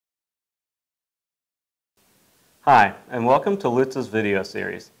Hi, and welcome to Lutze's video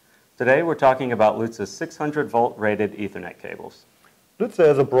series. Today we're talking about Lutze's 600-volt rated Ethernet cables. Lutze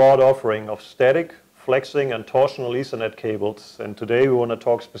has a broad offering of static, flexing, and torsional Ethernet cables, and today we want to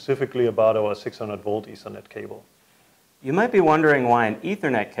talk specifically about our 600-volt Ethernet cable. You might be wondering why an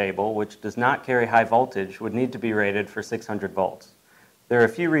Ethernet cable, which does not carry high voltage, would need to be rated for 600 volts. There are a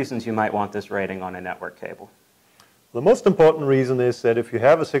few reasons you might want this rating on a network cable. The most important reason is that if you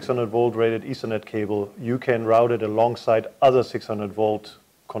have a 600-volt rated Ethernet cable, you can route it alongside other 600-volt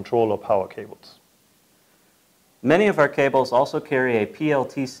control or power cables. Many of our cables also carry a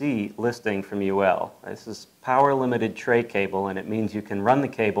PLTC listing from UL. This is power limited tray cable, and it means you can run the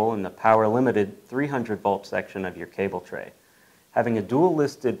cable in the power limited 300-volt section of your cable tray. Having a dual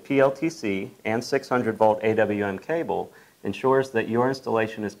listed PLTC and 600-volt AWM cable ensures that your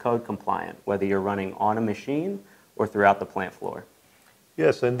installation is code compliant, whether you're running on a machine or throughout the plant floor.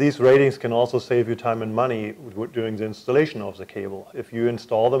 Yes, and these ratings can also save you time and money during the installation of the cable. If you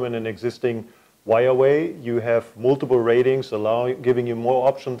install them in an existing wireway, you have multiple ratings giving you more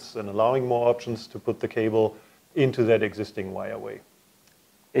options and allowing more options to put the cable into that existing wireway.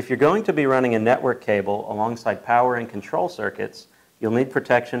 If you're going to be running a network cable alongside power and control circuits, you'll need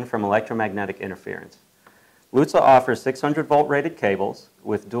protection from electromagnetic interference. Lutze offers 600-volt rated cables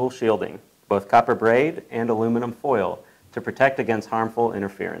with dual shielding, both copper braid and aluminum foil, to protect against harmful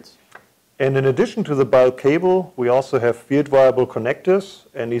interference. And in addition to the bulk cable, we also have field viable connectors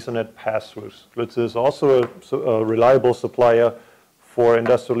and Ethernet pass-throughs. Lutze is also a reliable supplier for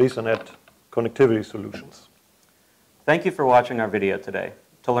industrial Ethernet connectivity solutions. Thank you for watching our video today.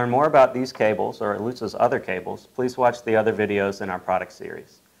 To learn more about these cables or Lutze's other cables, please watch the other videos in our product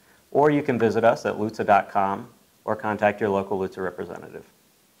series. Or you can visit us at lutze.com or contact your local Lutze representative.